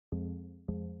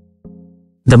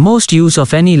The most use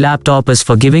of any laptop is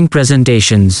for giving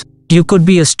presentations. You could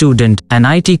be a student, an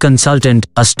IT consultant,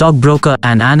 a stockbroker,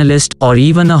 an analyst, or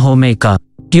even a homemaker.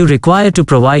 You require to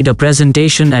provide a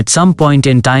presentation at some point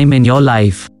in time in your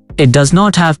life. It does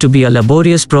not have to be a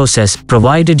laborious process,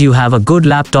 provided you have a good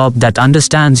laptop that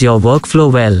understands your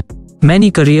workflow well.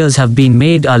 Many careers have been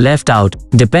made or left out,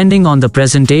 depending on the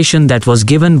presentation that was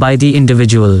given by the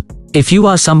individual. If you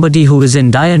are somebody who is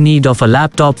in dire need of a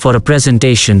laptop for a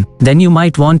presentation, then you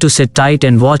might want to sit tight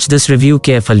and watch this review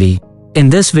carefully. In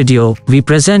this video, we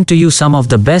present to you some of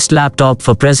the best laptop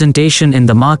for presentation in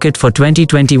the market for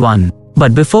 2021.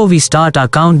 But before we start our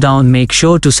countdown, make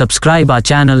sure to subscribe our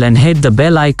channel and hit the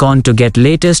bell icon to get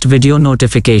latest video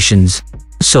notifications.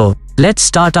 So, let's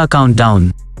start our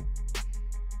countdown.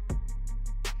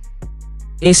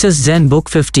 ASUS ZenBook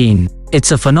 15.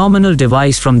 It's a phenomenal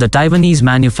device from the Taiwanese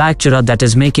manufacturer that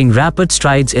is making rapid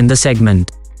strides in the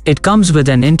segment. It comes with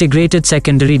an integrated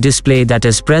secondary display that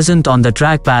is present on the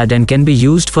trackpad and can be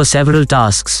used for several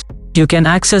tasks. You can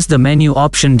access the menu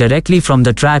option directly from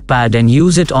the trackpad and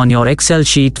use it on your Excel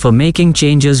sheet for making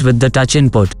changes with the touch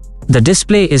input. The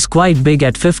display is quite big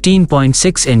at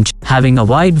 15.6 inch, having a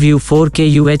wide view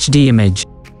 4K UHD image.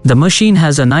 The machine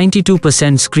has a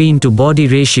 92% screen-to-body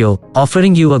ratio,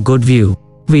 offering you a good view.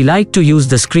 We like to use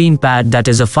the screen pad that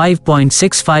is a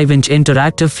 5.65-inch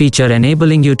interactive feature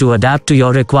enabling you to adapt to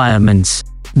your requirements.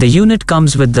 The unit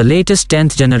comes with the latest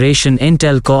 10th generation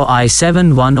Intel Core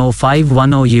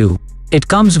i7-10510U. It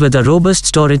comes with a robust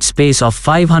storage space of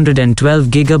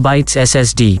 512GB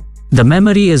SSD. The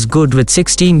memory is good with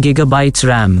 16GB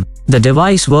RAM. The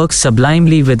device works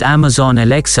sublimely with Amazon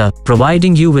Alexa,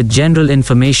 providing you with general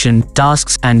information,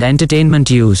 tasks, and entertainment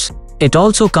use. It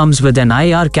also comes with an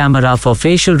IR camera for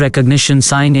facial recognition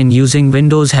sign-in using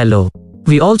Windows Hello.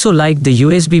 We also like the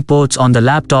USB ports on the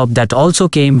laptop that also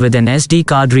came with an SD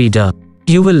card reader.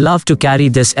 You will love to carry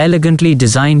this elegantly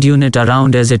designed unit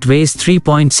around as it weighs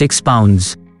 3.6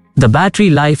 pounds. The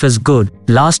battery life is good,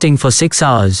 lasting for 6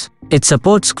 hours. It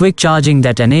supports quick charging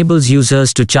that enables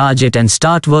users to charge it and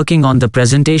start working on the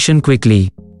presentation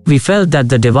quickly. We felt that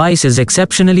the device is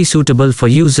exceptionally suitable for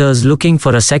users looking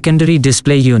for a secondary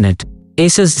display unit.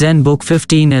 ASUS ZenBook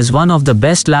 15 is one of the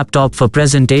best laptop for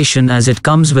presentation as it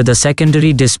comes with a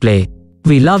secondary display.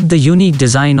 We loved the unique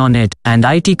design on it, and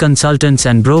IT consultants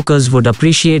and brokers would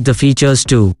appreciate the features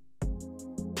too.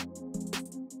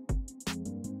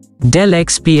 Dell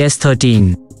XPS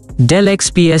 13. Dell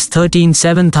XPS 13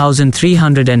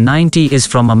 7390 is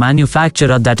from a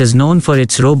manufacturer that is known for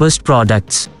its robust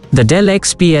products. The Dell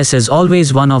XPS is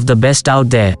always one of the best out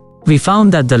there. We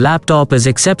found that the laptop is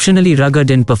exceptionally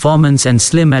rugged in performance and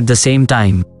slim at the same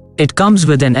time. It comes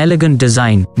with an elegant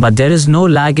design, but there is no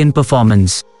lag in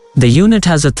performance. The unit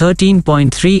has a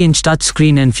 13.3-inch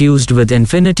touchscreen infused with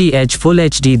Infinity Edge Full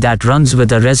HD that runs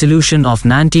with a resolution of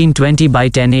 1920 by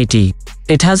 1080.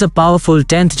 It has a powerful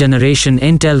 10th generation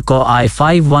Intel Core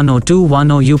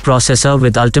i5-10210U processor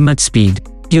with ultimate speed.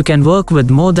 You can work with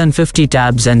more than 50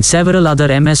 tabs and several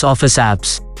other MS Office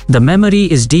apps. The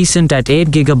memory is decent at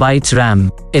 8GB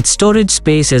RAM. Its storage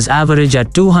space is average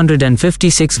at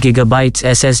 256GB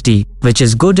SSD, which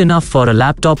is good enough for a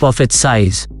laptop of its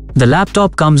size. The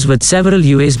laptop comes with several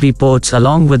USB ports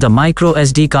along with a micro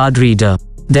SD card reader.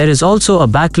 There is also a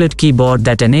backlit keyboard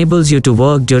that enables you to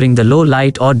work during the low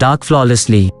light or dark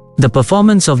flawlessly. The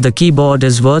performance of the keyboard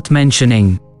is worth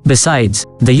mentioning. Besides,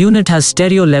 the unit has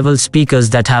stereo-level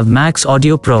speakers that have Max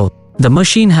Audio Pro. The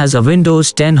machine has a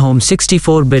Windows 10 Home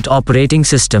 64-bit operating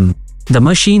system. The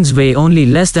machines weigh only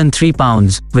less than 3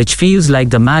 pounds, which feels like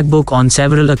the MacBook on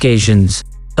several occasions.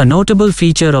 A notable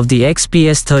feature of the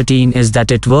XPS 13 is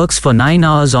that it works for 9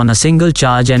 hours on a single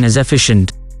charge and is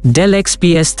efficient. Dell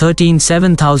XPS 13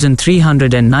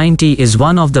 7390 is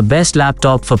one of the best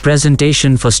laptop for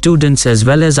presentation for students as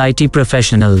well as IT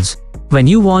professionals. When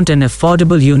you want an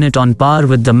affordable unit on par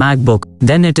with the MacBook,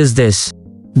 then it is this.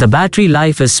 The battery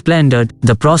life is splendid,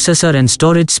 the processor and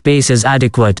storage space is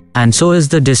adequate, and so is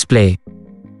the display.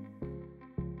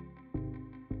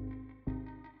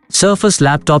 Surface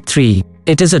Laptop 3.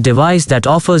 It is a device that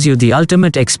offers you the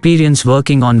ultimate experience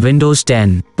working on Windows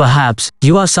 10. Perhaps,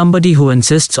 you are somebody who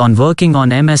insists on working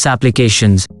on MS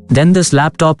applications, then this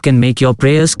laptop can make your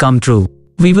prayers come true.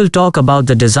 We will talk about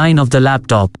the design of the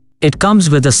laptop. It comes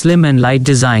with a slim and light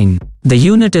design. The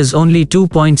unit is only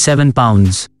 2.7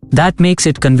 pounds. That makes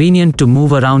it convenient to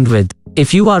move around with.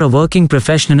 If you are a working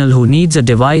professional who needs a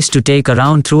device to take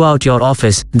around throughout your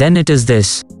office, then it is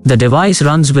this. The device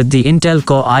runs with the Intel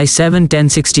Core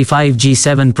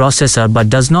i7-1065G7 processor but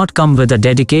does not come with a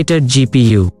dedicated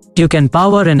GPU. You can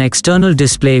power an external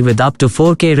display with up to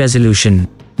 4K resolution.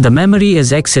 The memory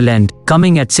is excellent,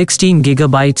 coming at 16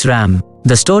 GB RAM.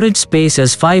 The storage space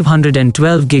is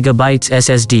 512 GB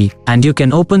SSD, and you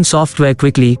can open software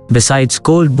quickly, besides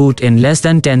cold boot in less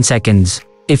than 10 seconds.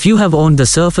 If you have owned the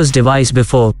Surface device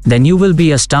before, then you will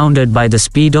be astounded by the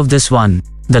speed of this one.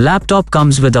 The laptop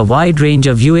comes with a wide range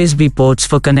of USB ports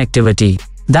for connectivity.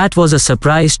 That was a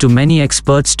surprise to many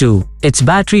experts too. Its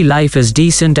battery life is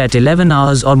decent at 11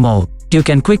 hours or more. You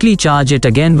can quickly charge it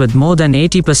again with more than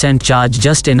 80% charge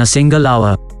just in a single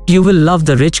hour. You will love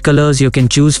the rich colors you can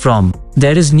choose from.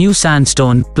 There is new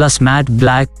sandstone, plus matte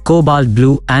black, cobalt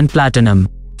blue, and platinum.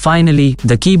 Finally,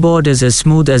 the keyboard is as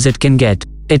smooth as it can get.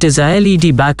 It is a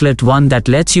LED backlit one that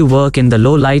lets you work in the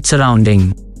low light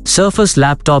surrounding. Surface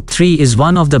Laptop 3 is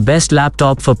one of the best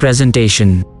laptop for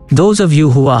presentation. Those of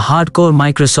you who are hardcore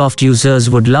Microsoft users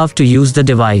would love to use the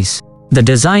device. The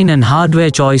design and hardware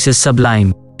choice is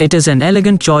sublime. It is an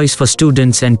elegant choice for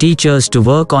students and teachers to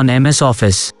work on MS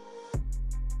Office.